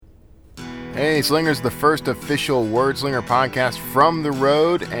Hey, Slinger's the first official Word Slinger podcast from the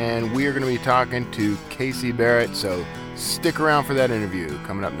road, and we are going to be talking to Casey Barrett, so stick around for that interview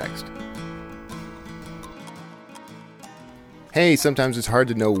coming up next. Hey, sometimes it's hard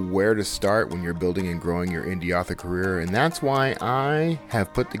to know where to start when you're building and growing your indie author career, and that's why I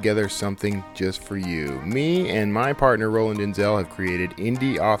have put together something just for you. Me and my partner Roland Denzel have created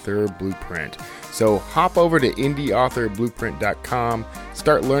Indie Author Blueprint. So hop over to indieauthorblueprint.com,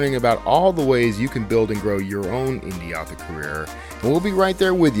 start learning about all the ways you can build and grow your own indie author career, and we'll be right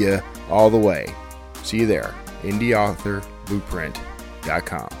there with you all the way. See you there,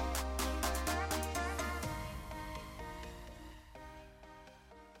 indieauthorblueprint.com.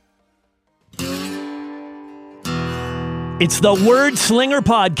 It's the Word Slinger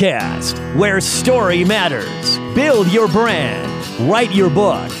Podcast, where story matters. Build your brand, write your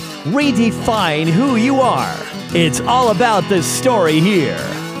book, redefine who you are. It's all about the story here.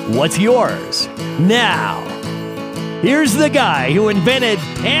 What's yours? Now, here's the guy who invented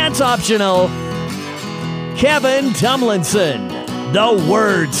Pants Optional, Kevin Tumlinson, the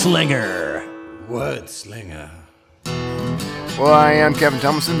Word Slinger. Word Slinger. Well, I am Kevin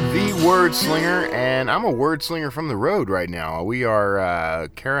Tumlinson, the Word Slinger, and I'm a Word Slinger from the road right now. We are,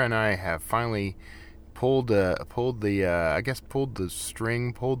 Kara and I have finally pulled the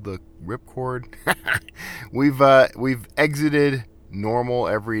string, pulled the ripcord. We've exited normal,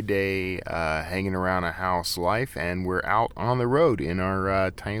 everyday, hanging around a house life, and we're out on the road in our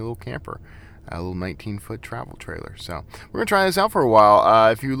tiny little camper. A little 19-foot travel trailer. So we're going to try this out for a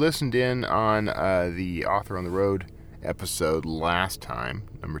while. If you listened in on the Author on the Road episode last time,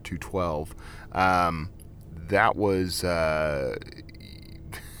 number 212, that was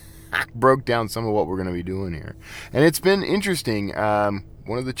broke down some of what we're going to be doing here, and it's been interesting.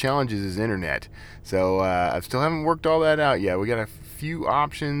 One of the challenges is internet, so I still haven't worked all that out yet. We got a few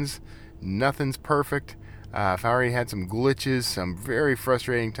options, nothing's perfect. I've already had some glitches, some very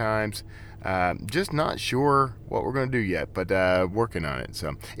frustrating times. Just not sure what we're going to do yet, but working on it.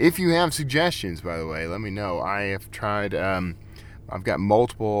 So if you have suggestions, by the way, let me know. I have tried, I've got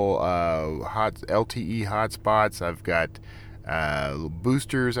multiple LTE hotspots. I've got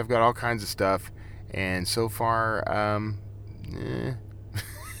boosters. I've got all kinds of stuff. And so far,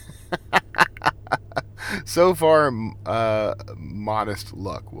 modest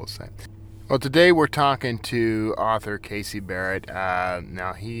luck, we'll say. Well, today we're talking to author Casey Barrett.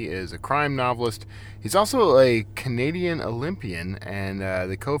 Now, he is a crime novelist. He's also a Canadian Olympian and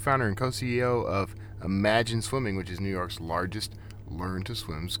the co-founder and co-CEO of Imagine Swimming, which is New York's largest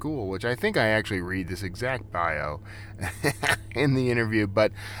learn-to-swim school, which I think I actually read this exact bio in the interview.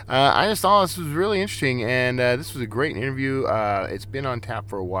 But I just thought this was really interesting, and this was a great interview. It's been on tap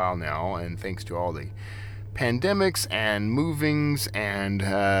for a while now, and thanks to all the pandemics and movings and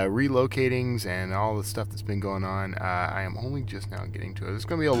relocatings and all the stuff that's been going on, I am only just now getting to it. There's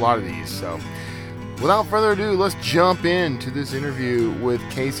going to be a lot of these, so without further ado, let's jump into this interview with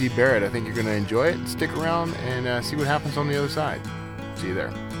Casey Barrett. I think you're going to enjoy it. Stick around and see what happens on the other side. See you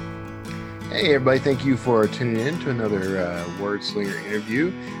there. Hey everybody, thank you for tuning in to another Word Slinger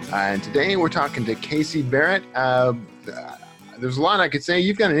interview, and today we're talking to Casey Barrett. There's a lot I could say.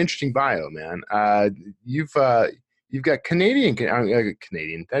 You've got an interesting bio, man. You've got Canadian.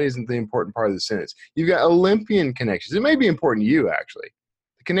 That isn't the important part of the sentence. You've got Olympian connections. It may be important to you, actually.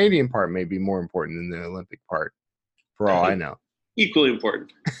 The Canadian part may be more important than the Olympic part, for all I know. Equally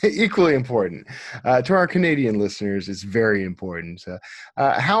important. Equally important. To our Canadian listeners, it's very important. So,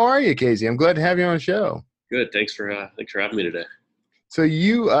 how are you, Casey? I'm glad to have you on the show. Good. Thanks for having me today. So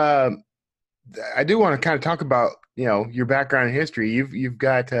I do want to kind of talk about, your background in history. You've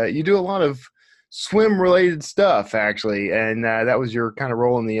got you do a lot of swim related stuff, actually, and that was your kind of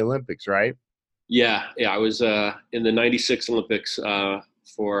role in the Olympics, right? Yeah. I was in the '96 Olympics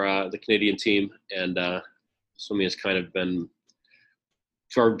for the Canadian team, and swimming has kind of been,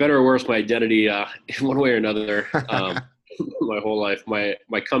 for better or worse, my identity in one way or another my whole life. My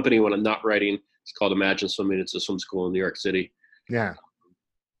company, when I'm not writing, it's called Imagine Swimming. It's a swim school in New York City. Yeah.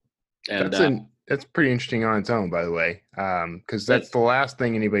 And that's pretty interesting on its own, by the way, because that's the last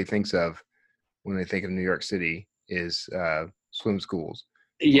thing anybody thinks of when they think of New York City is swim schools.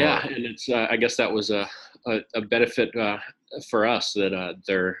 Yeah, and it's I guess that was a benefit for us that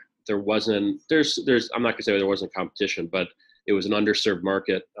there wasn't I'm not gonna say there wasn't competition, but it was an underserved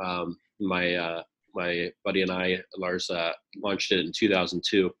market. My buddy and I, Lars, launched it in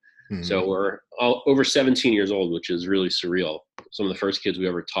 2002. Mm-hmm. So we're all over 17 years old, which is really surreal. Some of the first kids we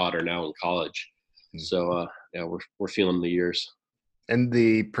ever taught are now in college. Mm-hmm. So we're feeling the years. And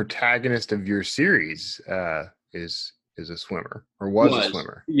the protagonist of your series is is a swimmer or was a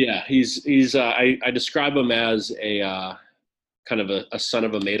swimmer. Yeah, he's I describe him as a kind of a son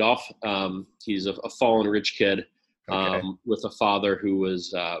of a Madoff. He's a fallen rich kid with a father who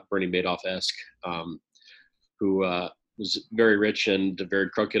was Bernie Madoff-esque, who was very rich and very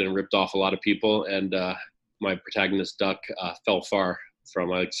crooked and ripped off a lot of people. And my protagonist, Duck, fell far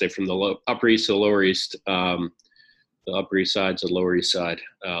from, I'd say, from the Upper East to the Lower East, the Upper East Side to the Lower East Side.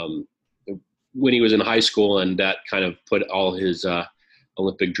 When he was in high school, and that kind of put all his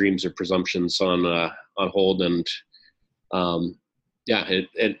Olympic dreams or presumptions on hold. And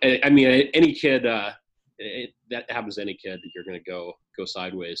I mean, any kid, that happens to any kid, that you're going to go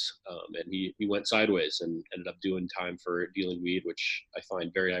sideways. And he went sideways and ended up doing time for dealing weed, which I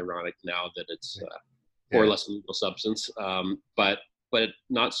find very ironic now that it's more or less a legal substance. But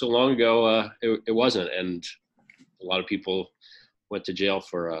not so long ago, it wasn't. And a lot of people went to jail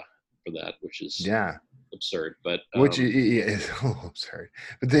for that, which is absurd. But which is a little absurd.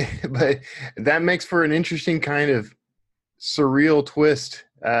 But that makes for an interesting kind of surreal twist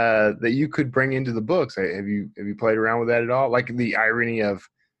that you could bring into the books. Have you played around with that at all? Like the irony of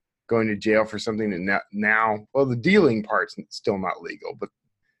going to jail for something that now, well, the dealing part's still not legal, but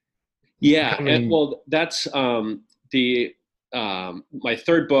yeah. Well, that's the my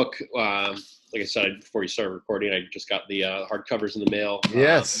third book. Like I said before you started recording, I just got the hardcovers in the mail.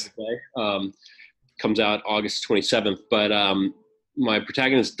 Yes. Comes out August 27th. But my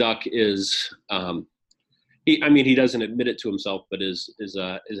protagonist, Duck, is he doesn't admit it to himself, but is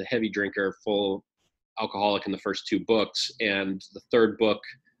a heavy drinker, full alcoholic in the first two books, and the third book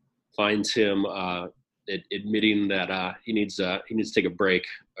finds him admitting that he needs to take a break,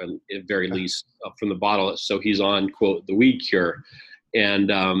 at very least, from the bottle. So he's on, quote, the weed cure,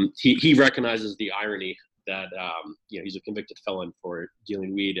 and he recognizes the irony that he's a convicted felon for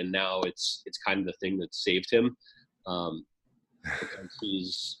dealing weed, and now it's kind of the thing that saved him.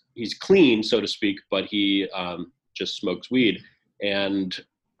 Because he's clean, so to speak, but he just smokes weed, and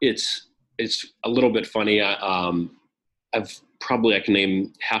it's a little bit funny. I can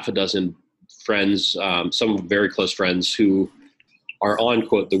name half a dozen friends, some very close friends, who are on,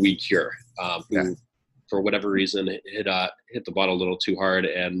 quote, the weed cure, who for whatever reason hit the bottle a little too hard,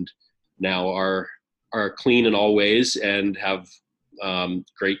 and now are clean in all ways and have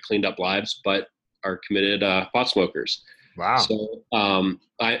great cleaned up lives, but are committed pot smokers. Wow. So I'm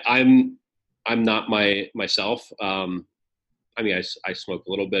not myself. I mean, I smoke a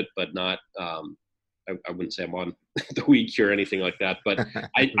little bit, but not. I wouldn't say I'm on the weed cure or anything like that. But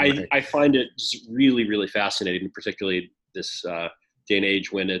I find it just really, really fascinating, particularly this day and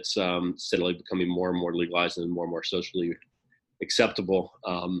age when it's steadily becoming more and more legalized and more socially acceptable.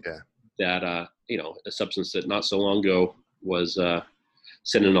 That a substance that not so long ago was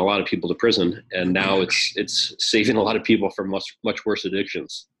sending a lot of people to prison, and now it's saving a lot of people from much worse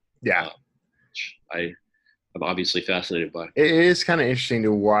addictions. Yeah, which I'm obviously fascinated by. It is kind of interesting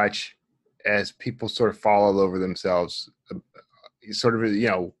to watch as people sort of fall all over themselves. Sort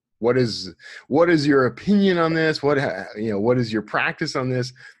of, what is your opinion on this? What is your practice on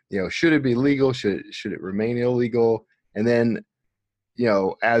this? Should it be legal? Should it remain illegal? And then,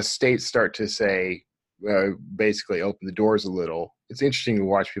 as states start to say, basically open the doors a little, it's interesting to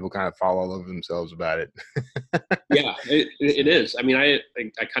watch people kind of fall all over themselves about it. Yeah, it is. I mean, I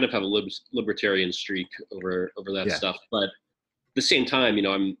kind of have a libertarian streak over that stuff, but at the same time,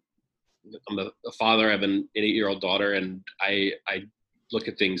 I'm a father. I have an 8-year-old daughter, and I look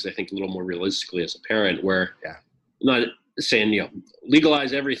at things, I think, a little more realistically as a parent, where I'm not saying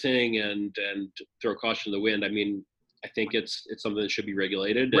legalize everything and throw caution to the wind. I mean, I think it's something that should be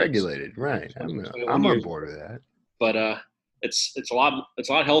regulated. Right? I'm on board with that. But it's a lot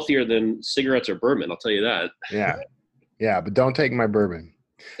healthier than cigarettes or bourbon. I'll tell you that. Yeah, but don't take my bourbon.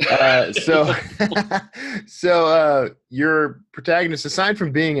 So your protagonist, aside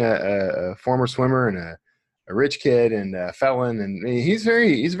from being a former swimmer and a rich kid and a felon, and he's a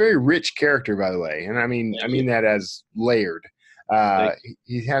very rich character, by the way. And I mean that as layered.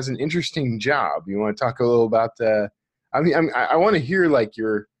 He has an interesting job. You want to talk a little about I want to hear like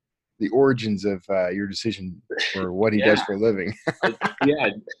the origins of your decision for what he does for a living.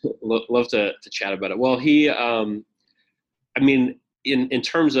 I'd love to chat about it. Well, he, in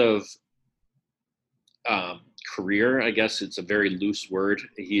terms of career, I guess it's a very loose word.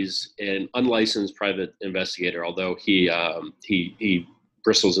 He's an unlicensed private investigator, although he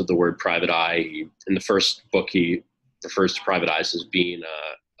bristles at the word private eye. In the first book, he refers to private eyes as being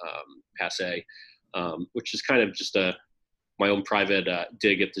passe, which is kind of just my own private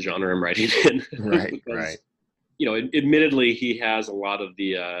dig at the genre I'm writing in. Right, because, right. Admittedly, he has a lot of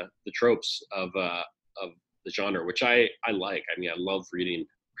the tropes of genre, which I like. I mean, I love reading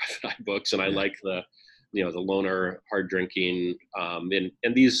private eye books, and I like the loner, hard drinking, and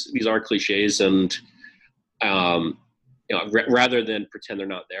these aren't cliches, and rather than pretend they're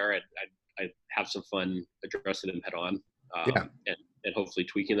not there, I'd have some fun addressing them head on, and hopefully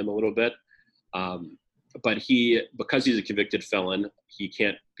tweaking them a little bit. But because he's a convicted felon, he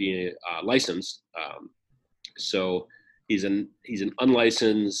can't be licensed. So he's an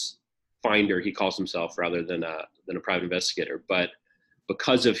unlicensed finder, he calls himself, rather than a private investigator. But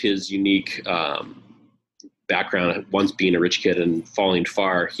because of his unique background, once being a rich kid and falling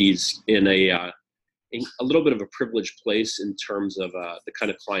far, he's in a little bit of a privileged place in terms of the kind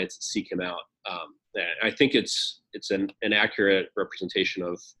of clients that seek him out. I think it's an accurate representation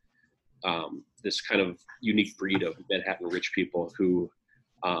of this kind of unique breed of Manhattan rich people who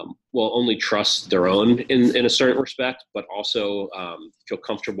will only trust their own in a certain respect, but also feel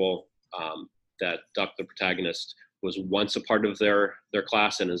comfortable that Duck, the protagonist, was once a part of their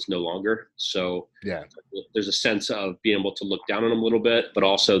class and is no longer. So there's a sense of being able to look down on him a little bit, but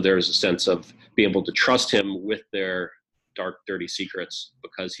also there's a sense of being able to trust him with their dark, dirty secrets,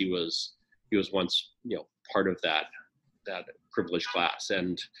 because he was once part of that privileged class.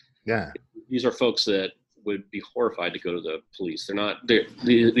 And these are folks that would be horrified to go to the police.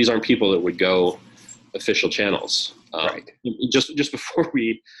 These aren't people that would go official channels. Right. Just before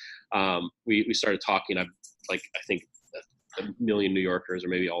we started talking, I think a million New Yorkers, or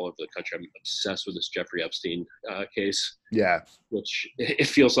maybe all over the country, I'm obsessed with this Jeffrey Epstein case. Yeah. Which it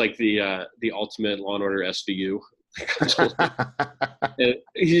feels like the ultimate Law and Order SVU. And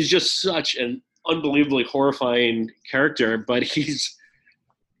he's just such an unbelievably horrifying character, but he's,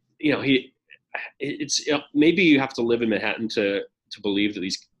 maybe you have to live in Manhattan to believe that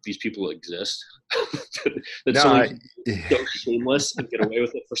these people exist. That someone can be so shameless and get away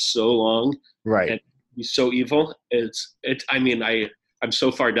with it for so long, right? And he's so evil. I'm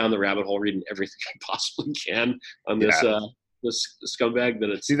so far down the rabbit hole reading everything I possibly can on this scumbag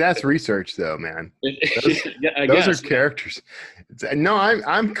that it's. See, that's research though, man. Those are characters. No,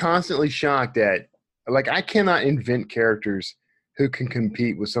 I'm constantly shocked at, I cannot invent characters who can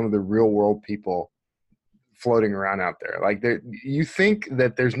compete with some of the real world people floating around out there. You think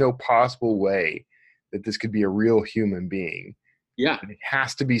that there's no possible way that this could be a real human being. Yeah. It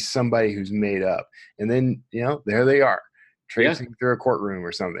has to be somebody who's made up. And then, there they are, traipsing through a courtroom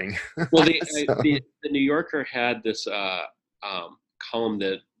or something. Well, the New Yorker had this column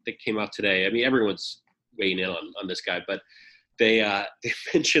that came out today. I mean, everyone's weighing in on this guy, but they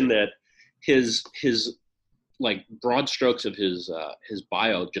mentioned that his broad strokes of his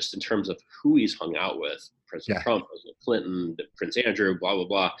bio, just in terms of who he's hung out with, President Trump, President Clinton, Prince Andrew, blah, blah,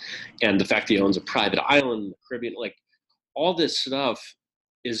 blah. And the fact that he owns a private island in the Caribbean, all this stuff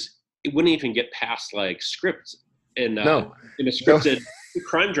it wouldn't even get past script in a scripted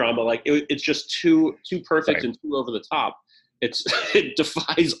crime drama. It's just too perfect and too over the top. It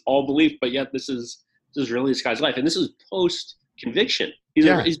defies all belief, but yet this is really this guy's life. And this is post conviction. He's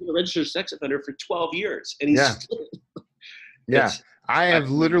been a registered sex offender for 12 years, and he's I have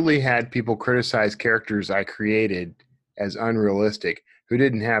literally had people criticize characters I created as unrealistic who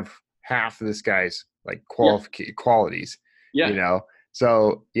didn't have half of this guy's qualities. Yeah.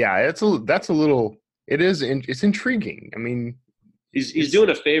 So it's intriguing. I mean, he's doing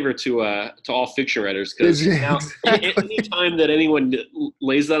a favor to all fiction writers, because now any time that anyone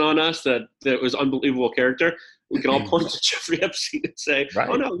lays that on us that was unbelievable character, we can all point to Jeffrey Epstein and say,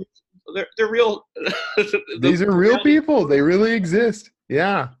 "Oh no, they're real." These are real people. They really exist.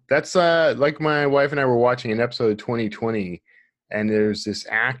 Yeah, that's my wife and I were watching an episode of 2020, and there's this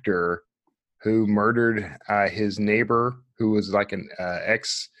actor who murdered his neighbor, who was an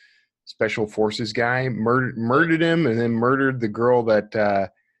ex special forces guy, murdered him, and then murdered the girl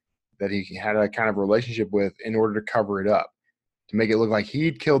that he had a kind of relationship with in order to cover it up, to make it look like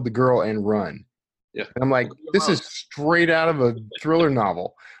he'd killed the girl and run. Yeah. And I'm like, this is straight out of a thriller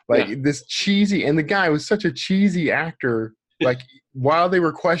novel. This cheesy, and the guy was such a cheesy actor. While they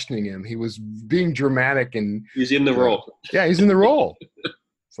were questioning him, he was being dramatic, and he's in the role. Yeah, he's in the role.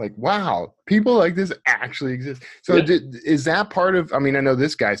 It's wow, people like this actually exist. So is that part of, I mean, I know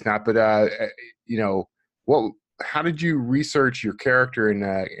this guy's not, but how did you research your character? And,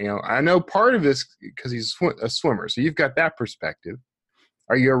 I know part of this because he's a swimmer. So you've got that perspective.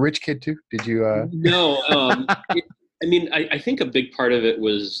 Are you a rich kid too? Did you? No. I think a big part of it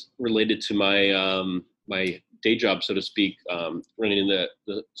was related to my, my day job, so to speak, running the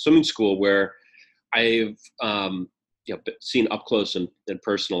swimming school, where I've, seen up close and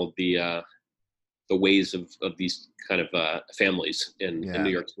personal the ways of these kind of families in New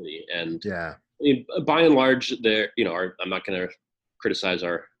York City, and mean, by and large, they're, I'm not going to criticize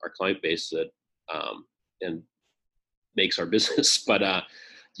our client base that and makes our business, but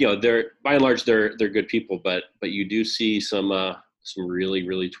they're by and large they're good people, but you do see some really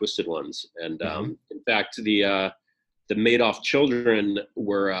really twisted ones, and in fact the Madoff children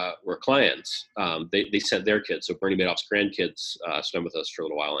were clients. They sent their kids, so Bernie Madoff's grandkids spent with us for a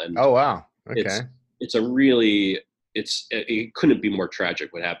little while, and oh wow, okay, it couldn't be more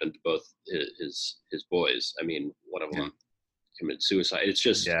tragic what happened to both his boys. I mean, one of them committed suicide. It's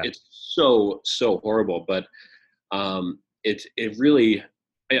just it's so horrible, but it really,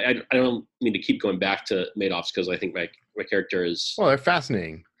 I don't mean to keep going back to Madoff's, because I think my character is, well, they're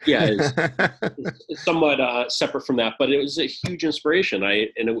fascinating. Is somewhat separate from that, but it was a huge inspiration.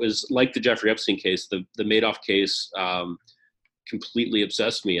 And it was like the Jeffrey Epstein case, the Madoff case completely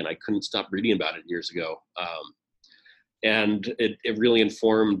obsessed me, and I couldn't stop reading about it years ago. And it really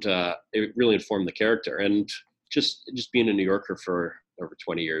informed the character, and just being a New Yorker for over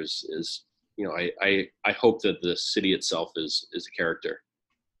 20 years is, I hope that the city itself is a character,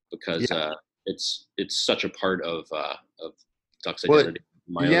 because it's such a part of Duck's identity.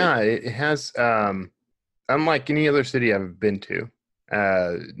 It has, unlike any other city I've been to,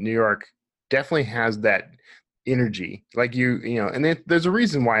 New York definitely has that energy. Like and there's a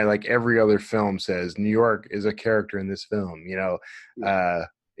reason why, like, every other film says New York is a character in this film.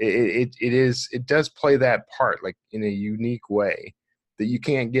 It does play that part, like, in a unique way that you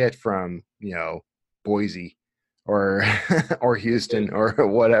can't get from Boise or or Houston or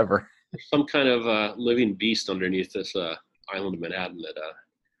whatever. Some kind of living beast underneath this island of Manhattan that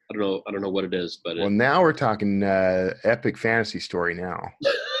I don't know what it is, but now we're talking epic fantasy story. Now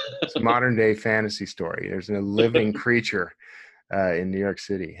it's modern day fantasy story. There's a living creature in New York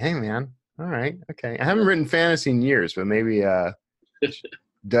City. Hey man, all right, okay. I haven't written fantasy in years, but maybe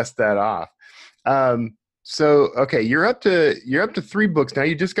dust that off. So okay, you're up to 3 books now.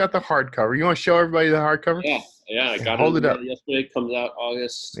 You just got the hardcover. You want to show everybody the hardcover? Yeah, I got it up yesterday. It comes out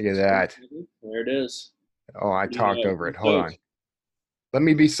August. Look at that. There it is. Oh, I talked over it. Hold on. Let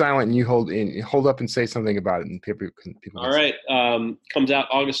me be silent and you hold up and say something about it, and people all right. Comes out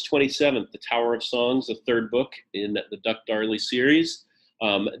August 27th. The Tower of Songs, the 3rd book in the Duck Darley series.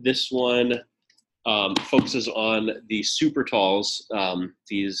 This one focuses on the super talls,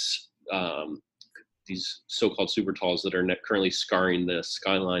 these so-called super talls that are currently scarring the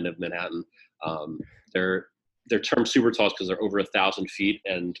skyline of Manhattan. They're termed super talls because they're over 1,000 feet,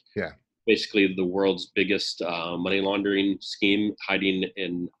 and basically the world's biggest money laundering scheme, hiding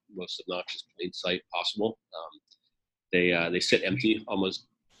in most obnoxious plain sight possible. They sit empty. Almost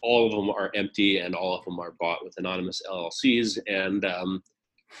all of them are empty, and all of them are bought with anonymous LLCs. And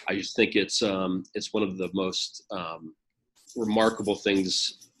I just think it's one of the most remarkable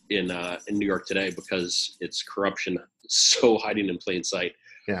things in New York today, because it's corruption so hiding in plain sight.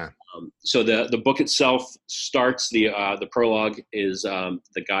 Yeah. So the book itself starts, the prologue is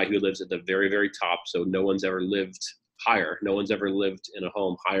the guy who lives at the very, very top. So no one's ever lived higher. No one's ever lived in a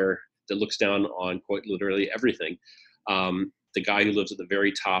home higher that looks down on quite literally everything. The guy who lives at the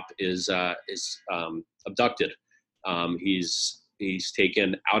very top is abducted. He's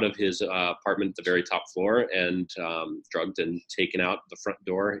taken out of his apartment at the very top floor and drugged and taken out the front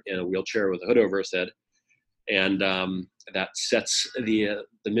door in a wheelchair with a hood over his head. And that sets the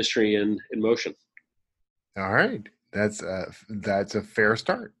mystery in motion. All right, that's a fair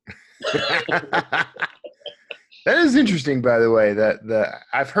start. That is interesting, by the way. That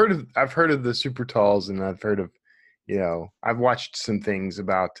I've heard of the super talls, and I've heard of, I've watched some things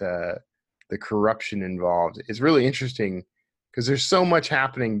about the corruption involved. It's really interesting because there's so much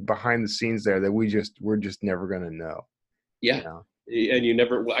happening behind the scenes there that we're just never going to know. Yeah. And you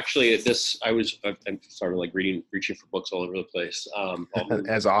never, well, actually I'm sorry, like reaching for books all over the place.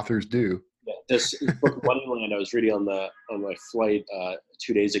 As authors do. Yeah, this book, Wonderland, I was reading on my flight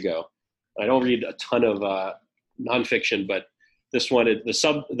 2 days ago. I don't read a ton of nonfiction, but this one, the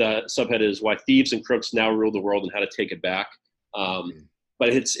subhead is Why Thieves and Crooks Now Rule the World and How to Take It Back. But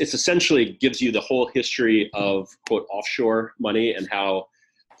it's essentially gives you the whole history of, quote, offshore money, and how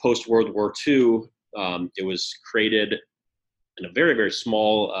post World War II, it was created in a very, very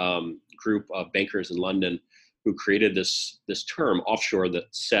small group of bankers in London who created this term offshore that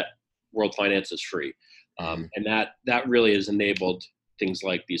set world finances free. And that really has enabled things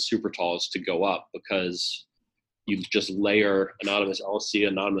like these super talls to go up, because you just layer anonymous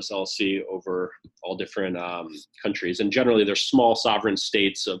LLC over all different countries. And generally they're small sovereign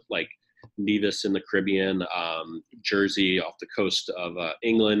states of, like, Nevis in the Caribbean, Jersey off the coast of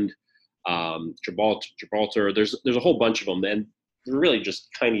England, Gibraltar. There's a whole bunch of them, and they're really just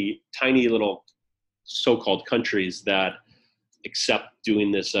tiny little so-called countries that accept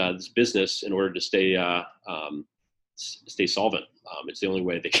doing this this business in order to stay solvent. It's the only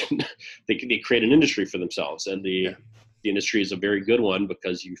way they can they create an industry for themselves, and the industry is a very good one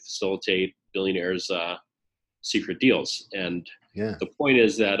because you facilitate billionaires' secret deals. And the point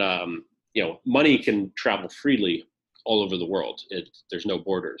is that money can travel freely all over the world. There's no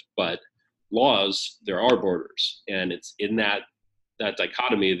borders, but laws, there are borders, and it's in that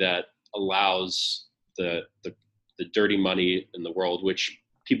dichotomy that allows the dirty money in the world, which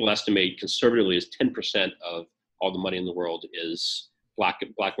people estimate conservatively is 10% of all the money in the world is black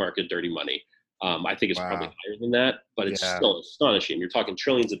market dirty money. I think it's probably higher than that, but it's still astonishing. You're talking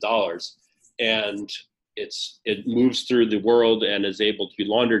trillions of dollars, and it moves through the world and is able to be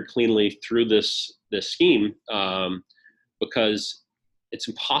laundered cleanly through this scheme because it's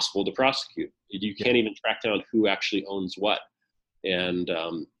impossible to prosecute. You can't even track down who actually owns what. And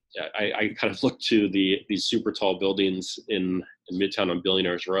I kind of look to these super tall buildings in Midtown on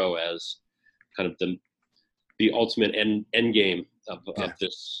Billionaires Row as kind of the ultimate end game of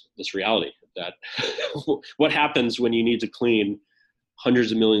this reality. That what happens when you need to clean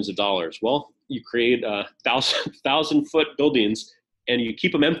hundreds of millions of dollars? Well, you create 1,000-foot buildings and you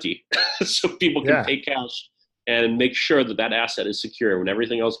keep them empty so people can pay cash and make sure that asset is secure. When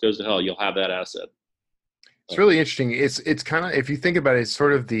everything else goes to hell, you'll have that asset. It's really interesting. It's kind of, if you think about it, it's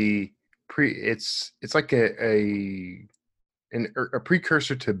sort of it's like a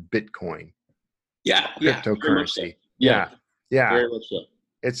precursor to Bitcoin. Cryptocurrency. Yeah. Very much so.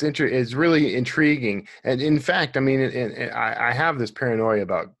 It's really intriguing. And in fact, I mean, I have this paranoia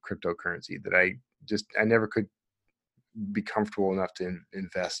about cryptocurrency that I never could be comfortable enough to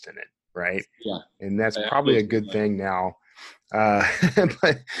invest in it. Right. Yeah. And that's probably a good thing now.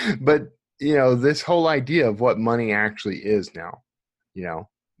 But this whole idea of what money actually is now,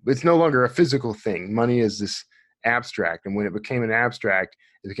 it's no longer a physical thing. Money is this abstract. And when it became an abstract,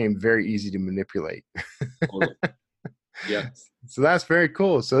 it became very easy to manipulate. Yeah. So that's very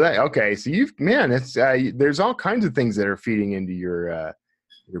cool. So it's there's all kinds of things that are feeding into your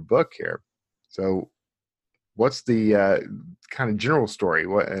book here. So what's the kind of general story?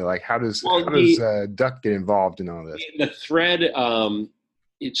 How does Duck get involved in all this? The thread,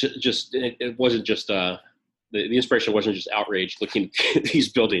 it wasn't just the inspiration wasn't just outrage looking at these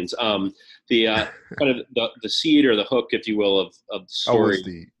buildings. The kind of the seed or the hook, if you will, of the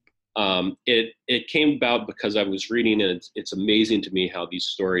story. It came about because I was reading, and it's amazing to me how these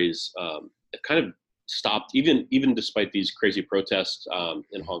stories have kind of stopped, even despite these crazy protests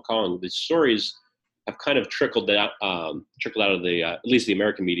in Hong Kong. The stories have kind of trickled out of the at least the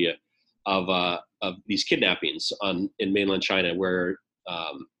American media of these kidnappings in mainland China, where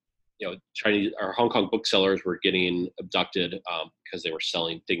Chinese or Hong Kong booksellers were getting abducted because they were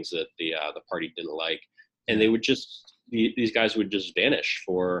selling things that the party didn't like, and they would these guys would just vanish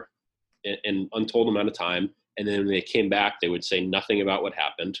for an untold amount of time, and then when they came back, they would say nothing about what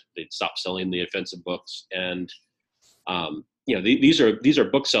happened. They'd stop selling the offensive books, and these are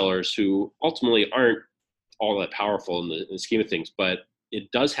booksellers who ultimately aren't all that powerful in the scheme of things, but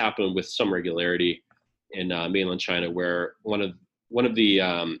it does happen with some regularity in mainland China, where one of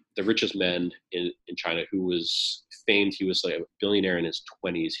the richest men in China, who was famed, he was like a billionaire in his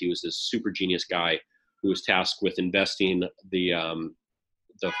 20s. He was this super genius guy who was tasked with investing the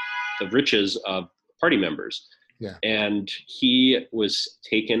riches of party members. Yeah. And he was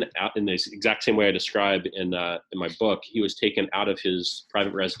taken out in this exact same way I describe in my book. He was taken out of his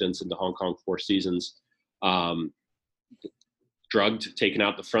private residence in the Hong Kong Four Seasons, drugged, taken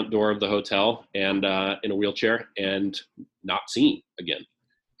out the front door of the hotel, and in a wheelchair, and not seen again.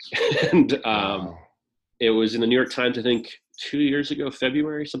 And it was in the New York Times, I think 2 years ago,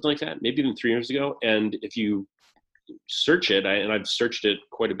 February, something like that, maybe even 3 years ago. And if you search it, and I've searched it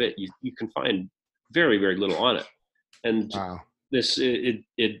quite a bit, you can find very, very little on it. And this it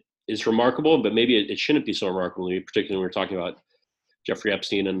is remarkable, but maybe it shouldn't be so remarkable, particularly when we're talking about Jeffrey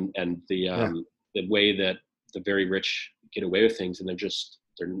Epstein and the way that the very rich get away with things,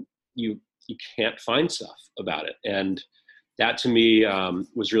 and you can't find stuff about it. And that to me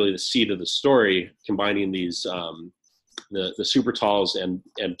was really the seed of the story, combining these the super talls and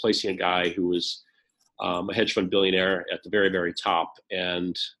placing a guy who was a hedge fund billionaire at the very, very top,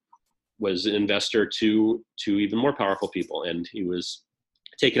 and was an investor to even more powerful people. And he was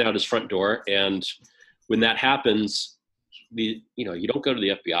taken out his front door. And when that happens, you don't go to the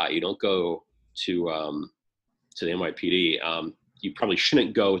FBI, you don't go to the NYPD. You probably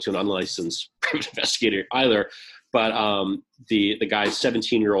shouldn't go to an unlicensed private investigator either. But the guy's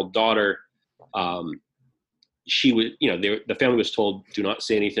 17-year-old daughter, she was, the family was told, do not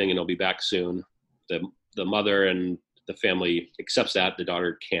say anything and he'll be back soon. the mother and the family accepts that. The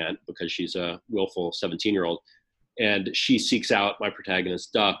daughter can't because she's a willful 17-year-old. And she seeks out my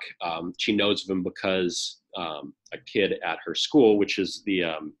protagonist, Duck. She knows of him because a kid at her school, which is the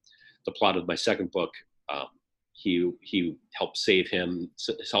plot of my second book, he helped save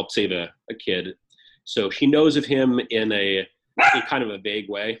a kid. So she knows of him in a kind of a vague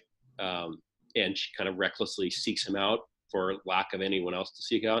way. And she kind of recklessly seeks him out for lack of anyone else to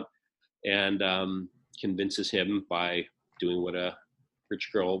seek out, and convinces him by doing what a rich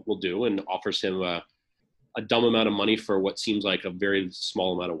girl will do, and offers him a dumb amount of money for what seems like a very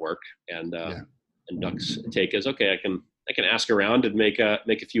small amount of work. And Duck's take is, okay, I can ask around and make a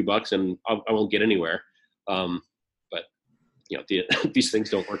few bucks, and I won't get anywhere. But these things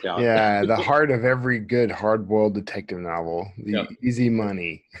don't work out. Yeah, the heart of every good hard-boiled detective novel, the easy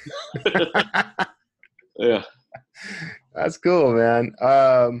money. Yeah, that's cool, man.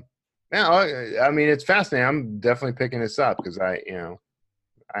 Now, I mean, it's fascinating. I'm definitely picking this up because I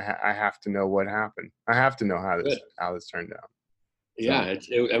have to know what happened. I have to know how this turned out. Yeah,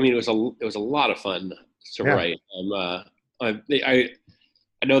 it was a lot of fun to write. I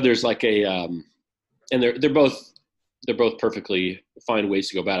know there's like a and they're both perfectly fine ways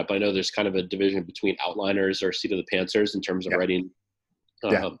to go about it, but I know there's kind of a division between outliners or seat of the pantsers in terms of writing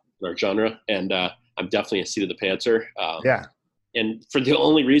our genre, and I'm definitely a seat of the pantser. And for the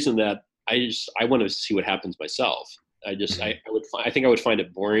only reason that I want to see what happens myself. I think I would find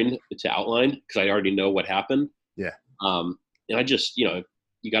it boring to outline because I already know what happened. Yeah. And I just, you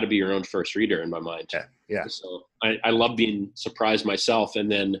got to be your own first reader in my mind. Yeah. Yeah. So I love being surprised myself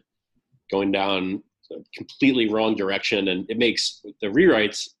and then going down a completely wrong direction, and it makes the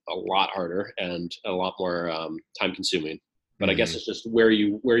rewrites a lot harder and a lot more time consuming. But I guess it's just where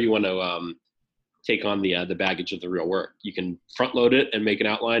you want to take on the baggage of the real work. You can front load it and make an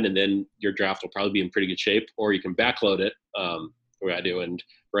outline, and then your draft will probably be in pretty good shape, or you can back load it the way I do and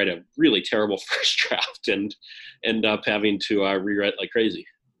write a really terrible first draft and end up having to rewrite like crazy.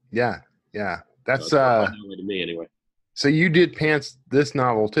 Yeah. Yeah. That's to me anyway. So you did pants this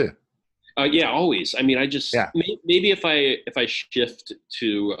novel too? Yeah, always. I mean, I just maybe if I shift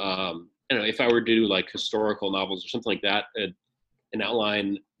to if I were to do like historical novels or something like that, an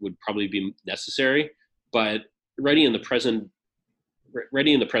outline would probably be necessary. But writing in the present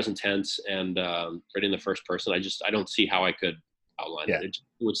tense and writing in the first person, I don't see how I could outline it. It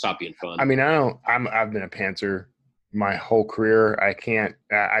would stop being fun. I mean, I've been a pantser my whole career. I can't.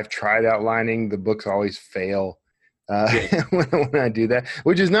 I've tried outlining. The books always fail. When I do that,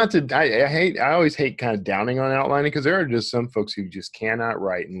 which is not to, I always hate kind of downing on outlining because there are just some folks who just cannot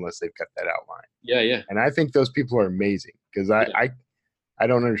write unless they've got that outline. Yeah. And I think those people are amazing because I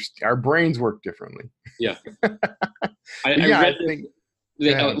don't understand. Our brains work differently. Yeah. I think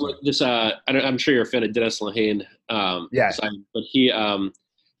I'm sure you're a fan of Dennis Lehane. But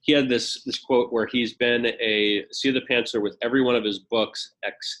he had this quote where he's been a seat of the pantser with every one of his books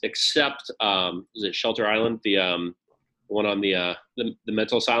except is it Shelter Island, the one on the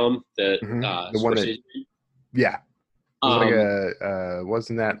mental asylum that the one that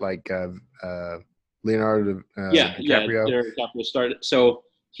wasn't that like Leonardo DiCaprio? Leonardo DiCaprio started. So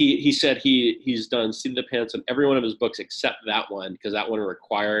he said he's done seat of the pants on every one of his books except that one because that one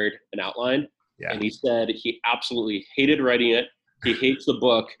required an outline. Yeah. And he said he absolutely hated writing it. He hates the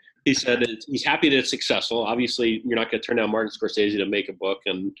book. He said he's happy that it's successful. Obviously, you're not going to turn down Martin Scorsese to make a book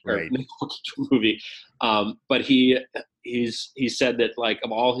or make a book into a movie. But he said that like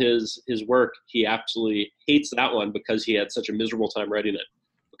of all his work, he absolutely hates that one because he had such a miserable time writing it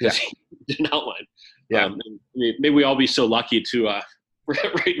because he didn't outline. Yeah. Maybe we all be so lucky to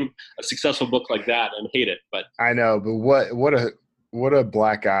write a successful book like that and hate it. But I know, but what a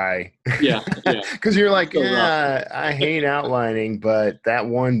black eye. Yeah. Because you're like, I hate outlining, but that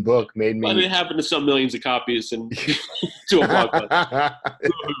one book made me. But it happened to sell millions of copies and to a blog post.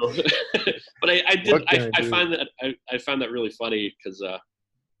 But I find that really funny because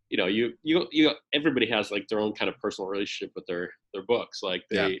you everybody has like their own kind of personal relationship with their books. Like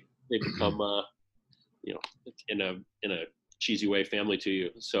they become in a cheesy way family to you.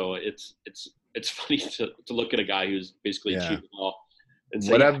 So it's funny to look at a guy who's basically achieved it all. And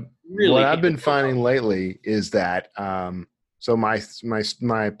say, what I've been finding lately is that so my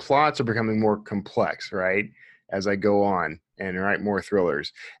plots are becoming more complex, right, as I go on and write more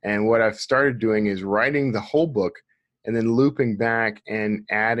thrillers. And what I've started doing is writing the whole book and then looping back and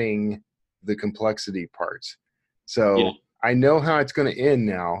adding the complexity parts. So I know how it's going to end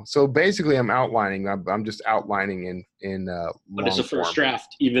now. So basically, I'm outlining. I'm just outlining in but it's a first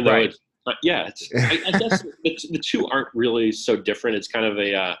draft, even though it's. I guess the two aren't really so different. It's kind of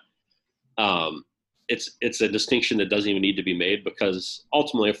it's a distinction that doesn't even need to be made, because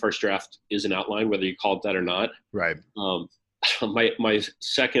ultimately a first draft is an outline, whether you call it that or not. Right. My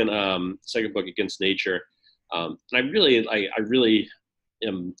second book, Against Nature, and I really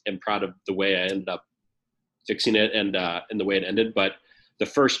am proud of the way I ended up fixing it and the way it ended. But the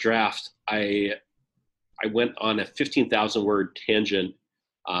first draft, I went on a 15,000 word tangent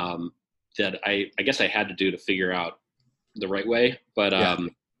that I guess I had to do to figure out the right way. But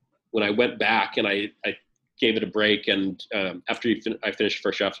when I went back and I gave it a break, and after I finished the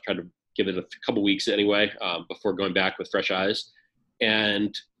first draft, I tried to give it a couple weeks anyway before going back with fresh eyes.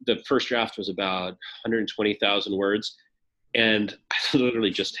 And the first draft was about 120,000 words, and I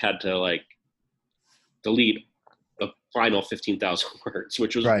literally just had to like delete the final 15,000 words,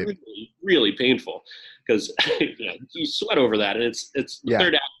 which was Right. really, really painful, because you sweat over that, and it's the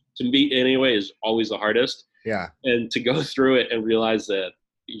third act to me anyway is always the hardest. Yeah. And to go through it and realize that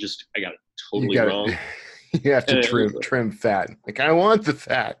I got it totally wrong. You have to trim fat. Like, I want the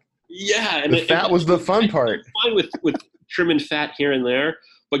fat. Yeah, and the fat was the fun part. I'm fine with trimming fat here and there,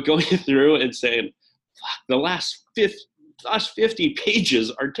 but going through and saying, "Fuck, the last 50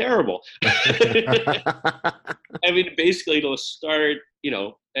 pages are terrible." I mean, basically, it'll start,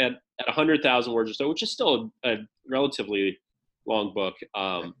 at 100,000 words or so, which is still a relatively long book,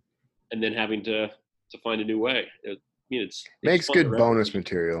 and then having to find a new way. It's makes good bonus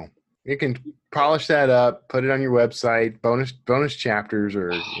material. You can polish that up, put it on your website, bonus chapters,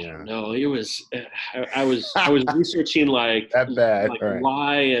 or No, it was. I was researching like that bad, like right.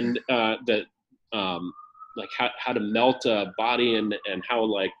 why and like how to melt a body and how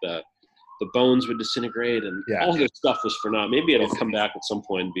like the bones would disintegrate, and all this stuff was for naught. Maybe it'll come back at some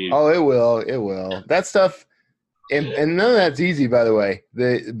point and be. Oh, it will. That stuff. And none of that's easy, by the way.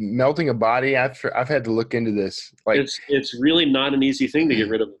 The melting a body, I've had to look into this. Like, it's really not an easy thing to get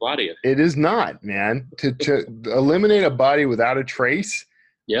rid of a body. It is not, man. To eliminate a body without a trace,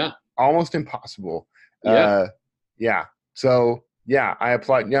 almost impossible. Yeah. So I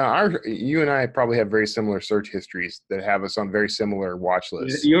applied. You and I probably have very similar search histories that have us on very similar watch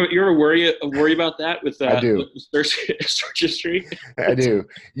lists. You're worry about that with I do. search history. I do.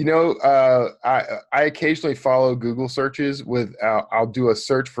 I occasionally follow Google searches with. I'll do a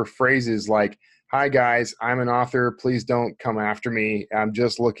search for phrases like, "Hi guys, I'm an author. Please don't come after me. I'm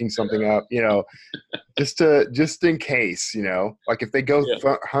just looking something up." Just in case. Like if they go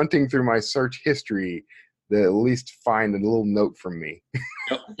hunting through my search history, they at least find a little note from me.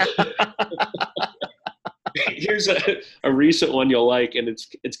 Here's a recent one you'll like, and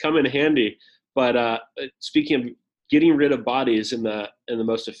it's come in handy. But speaking of getting rid of bodies in the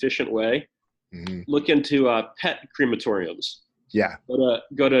most efficient way, look into pet crematoriums. Yeah.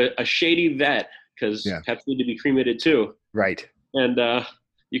 Go to a shady vet, because pets need to be cremated too. Right. And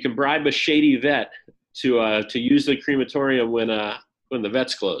you can bribe a shady vet to use the crematorium when the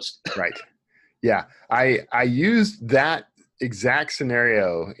vet's closed. Right. Yeah, I used that exact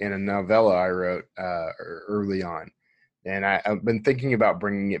scenario in a novella I wrote early on, and I've been thinking about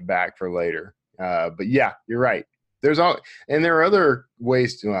bringing it back for later. But yeah, you're right. There are other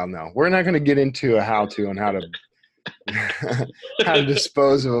ways to. Well, no, we're not going to get into a how-to on how to how to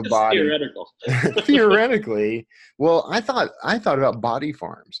dispose of a body. Theoretical. Theoretically, well, I thought about body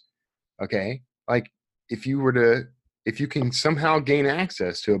farms. Okay, like if you can somehow gain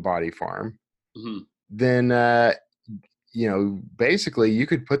access to a body farm. Mm-hmm. Then basically you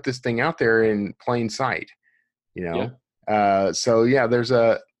could put this thing out there in plain sight. So there's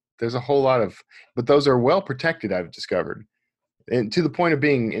a whole lot of, but those are well protected, I've discovered, and to the point of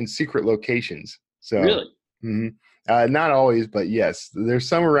being in secret locations. So really, not always, but yes, there's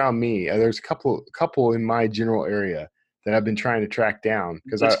some around me. There's a couple in my general area that I've been trying to track down,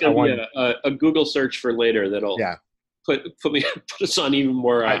 because I want a Google search for later that'll put us on even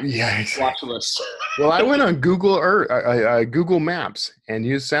more watch lists. Well, I went on Google Google Maps and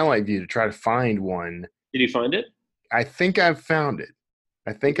used Satellite View to try to find one. Did you find it? I think I've found it.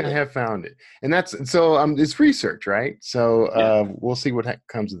 I have found it, and it's research, right? So we'll see what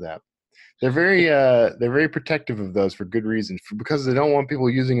comes of that. They're very protective of those for good reason, because they don't want people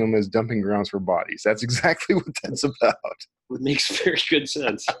using them as dumping grounds for bodies. That's exactly what that's about. It makes very good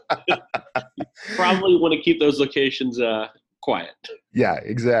sense. You probably want to keep those locations quiet. Yeah,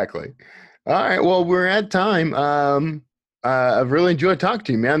 exactly. All right. Well, we're at time. I've really enjoyed talking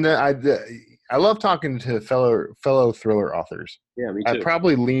to you, man. I love talking to fellow thriller authors. Yeah, me too. I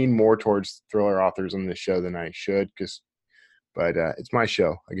probably lean more towards thriller authors on this show than I should, but it's my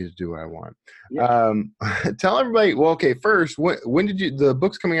show. I get to do what I want. Yeah. Tell everybody. Well, okay. First, when did the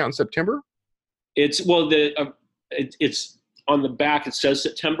book's coming out in September? It's on the back it says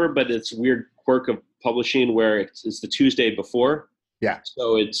September, but it's weird quirk of publishing where it's the Tuesday before. Yeah.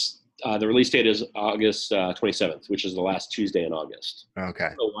 So it's the release date is August 27th, which is the last Tuesday in August. Okay. I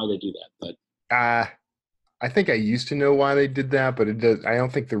don't know why they do that, but I think I used to know why they did that, but it does. I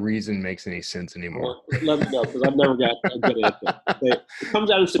don't think the reason makes any sense anymore. Let me know, because I've never got a good answer. It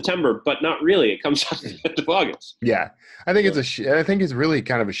comes out in September, but not really. It comes out at the end of August. Yeah, I think I think it's really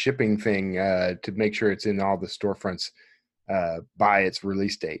kind of a shipping thing to make sure it's in all the storefronts by its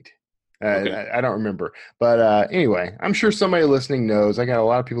release date. Okay. I don't remember, but anyway, I'm sure somebody listening knows. I got a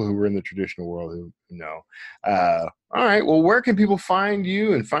lot of people who were in the traditional world who know. All right, well, where can people find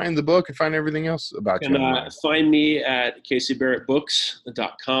you and find the book and find everything else about you? Find me at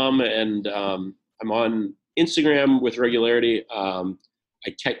caseybarrettbooks.com, and I'm on Instagram with regularity. I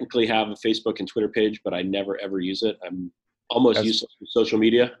technically have a Facebook and Twitter page, but I never ever use it. I'm almost useless for social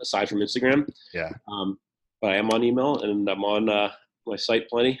media aside from Instagram. Yeah. But I am on email, and I'm on my site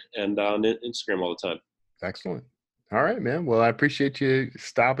plenty, and on Instagram all the time. Excellent. All right, man. Well, I appreciate you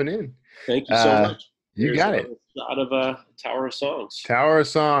stopping in. Thank you so much. You got it. Shot of Tower of Songs. Tower of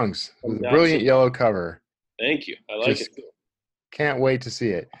Songs with a brilliant yellow cover. Thank you. I like it. Can't wait to see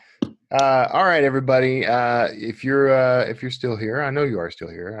it. All right, everybody. If you're still here, I know you are still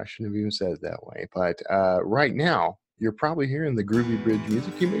here. I shouldn't have even said it that way. But right now, you're probably hearing the Groovy Bridge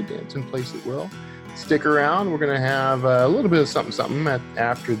music. You may dance in place it will. Stick around. We're going to have a little bit of something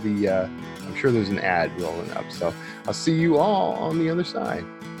after the, I'm sure there's an ad rolling up. So I'll see you all on the other side.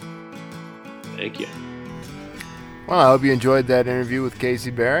 Thank you. Well, I hope you enjoyed that interview with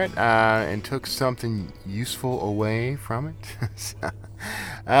Casey Barrett and took something useful away from it.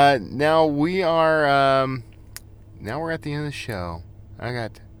 Now we're at the end of the show. I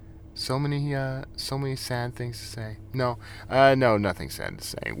got so many sad things to say. No, nothing sad to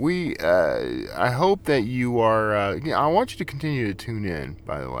say. I hope that you are. I want you to continue to tune in.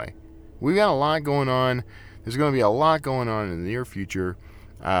 By the way, we got a lot going on. There's going to be a lot going on in the near future.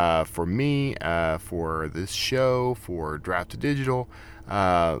 For me, for this show, for Draft to Digital.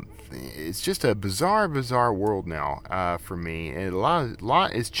 It's just a bizarre world now for me. And a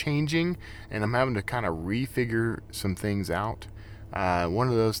lot is changing, and I'm having to kind of refigure some things out. One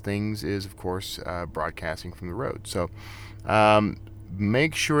of those things is, of course, broadcasting from the road. So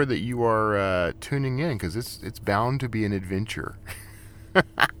make sure that you are tuning in, because it's bound to be an adventure.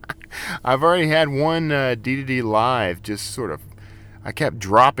 I've already had one D2D live just sort of. I kept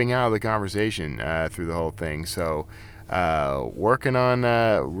dropping out of the conversation through the whole thing, so working on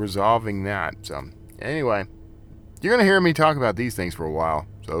resolving that. So anyway, you're gonna hear me talk about these things for a while,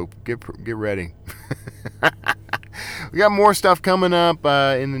 so get ready. We got more stuff coming up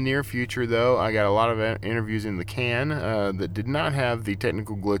in the near future, though. I got a lot of interviews in the can that did not have the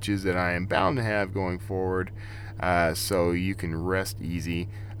technical glitches that I am bound to have going forward, so you can rest easy.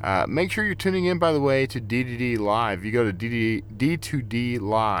 Make sure you're tuning in, by the way, to D2D Live. You go to D2D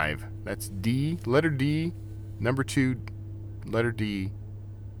Live. That's D, letter D, number 2, letter D,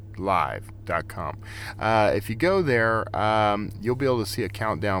 live.com. If you go there, you'll be able to see a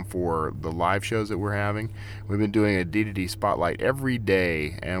countdown for the live shows that we're having. We've been doing a D2D Spotlight every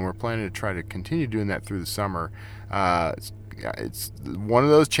day, and we're planning to try to continue doing that through the summer. It's one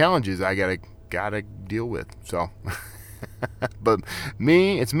of those challenges I gotta deal with. So... But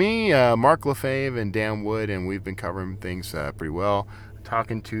it's me, Mark Lefebvre, and Dan Wood, and we've been covering things pretty well,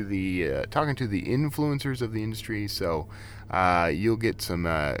 talking to the influencers of the industry. So you'll get some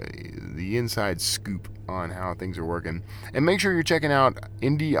the inside scoop on how things are working. And make sure you're checking out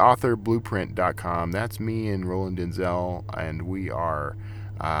indieauthorblueprint.com. That's me and Roland Denzel, and we are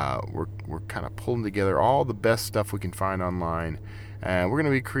we're kind of pulling together all the best stuff we can find online. And we're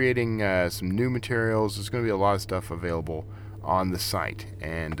going to be creating some new materials. There's going to be a lot of stuff available on the site.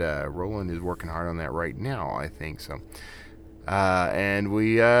 And Roland is working hard on that right now, I think. So, and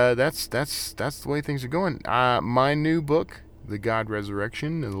we that's the way things are going. My new book, The God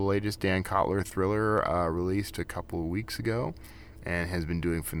Resurrection, the latest Dan Kotler thriller, released a couple of weeks ago and has been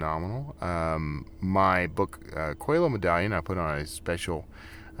doing phenomenal. My book, Coelho Medallion, I put on a special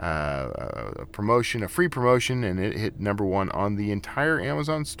a free promotion, and it hit number 1 on the entire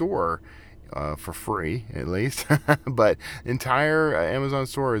Amazon store for free, at least. But entire Amazon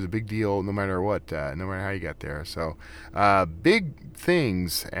store is a big deal, no matter what, no matter how you got there. So big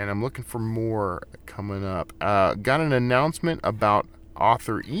things, and I'm looking for more coming up. Got an announcement about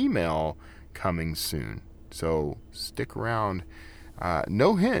author email coming soon, so stick around.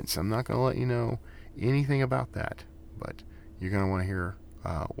 No hints. I'm not going to let you know anything about that, but you're going to want to hear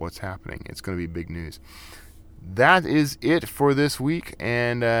what's happening. It's going to be big news. that is it for this week,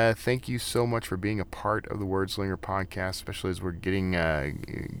 and thank you so much for being a part of the Wordslinger podcast, especially as we're getting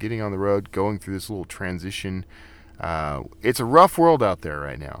on the road, going through this little transition. It's a rough world out there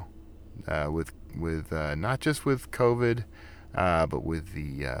right now, with not just with COVID, but with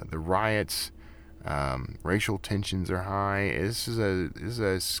the riots. Racial tensions are high. This is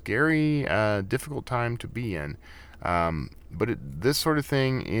a scary, difficult time to be in. But this sort of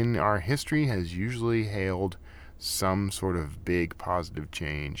thing in our history has usually hailed some sort of big positive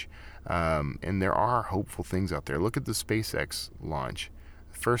change. And there are hopeful things out there. Look at the SpaceX launch.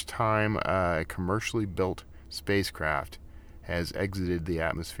 The first time a commercially built spacecraft has exited the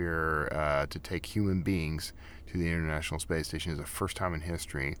atmosphere to take human beings to the International Space Station is the first time in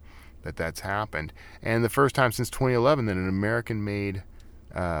history that's happened. And the first time since 2011 that an American-made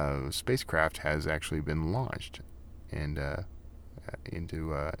spacecraft has actually been launched and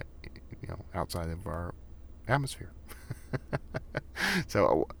into outside of our atmosphere.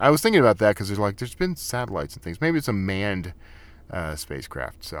 So I was thinking about that because there's been satellites and things. Maybe it's a manned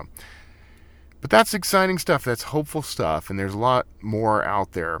spacecraft. So, but that's exciting stuff. That's hopeful stuff, and there's a lot more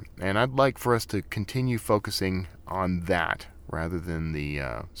out there. And I'd like for us to continue focusing on that rather than the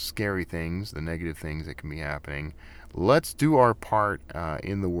scary things, the negative things that can be happening. Let's do our part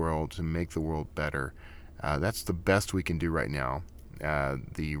in the world to make the world better. That's the best we can do right now.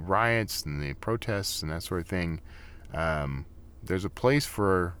 The riots and the protests and that sort of thing, there's a place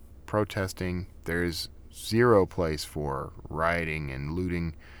for protesting. There's zero place for rioting and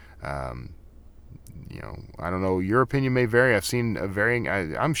looting. I don't know. Your opinion may vary. I've seen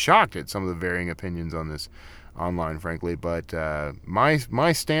I'm shocked at some of the varying opinions on this online, frankly. But my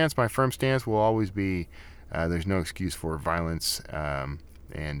firm stance will always be there's no excuse for violence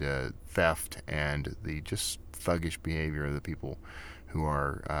and theft and the just thuggish behavior of the people who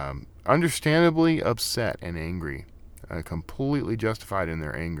are understandably upset and angry, completely justified in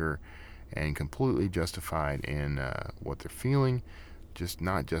their anger and completely justified in what they're feeling, just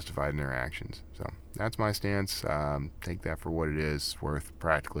not justified in their actions. So that's my stance. Take that for what it is. It's worth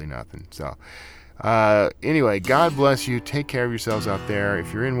practically nothing. So anyway, God bless you. Take care of yourselves out there.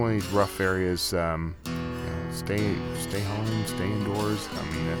 If you're in one of these rough areas, stay home, stay indoors.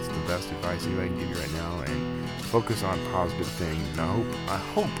 I mean, that's the best advice anybody can give you right now, and focus on positive things. And I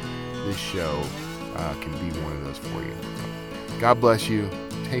hope this show can be one of those for you. So, God bless you.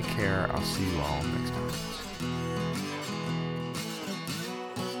 Take care. I'll see you all next time.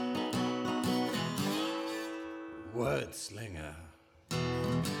 Wordslinger.